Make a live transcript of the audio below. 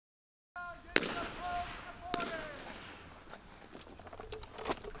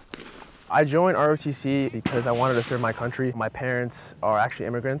I joined ROTC because I wanted to serve my country. My parents are actually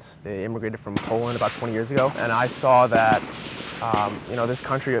immigrants. They immigrated from Poland about 20 years ago, and I saw that this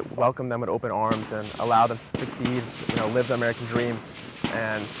country welcomed them with open arms and allowed them to succeed, live the American dream.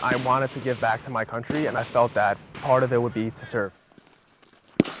 And I wanted to give back to my country, and I felt that part of it would be to serve.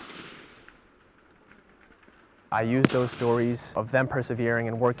 I used those stories of them persevering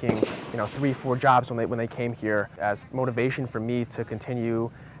and working, 3-4 jobs when they came here as motivation for me to continue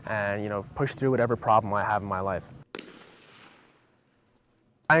and, push through whatever problem I have in my life.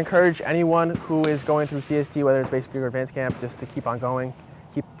 I encourage anyone who is going through CST, whether it's basic or advanced camp, just to keep on going,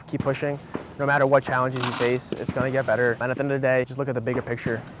 keep pushing. No matter what challenges you face, it's going to get better. And at the end of the day, just look at the bigger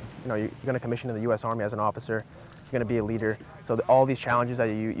picture. You're going to commission in the U.S. Army as an officer. You're going to be a leader. So all these challenges that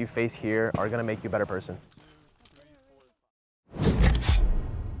you face here are going to make you a better person.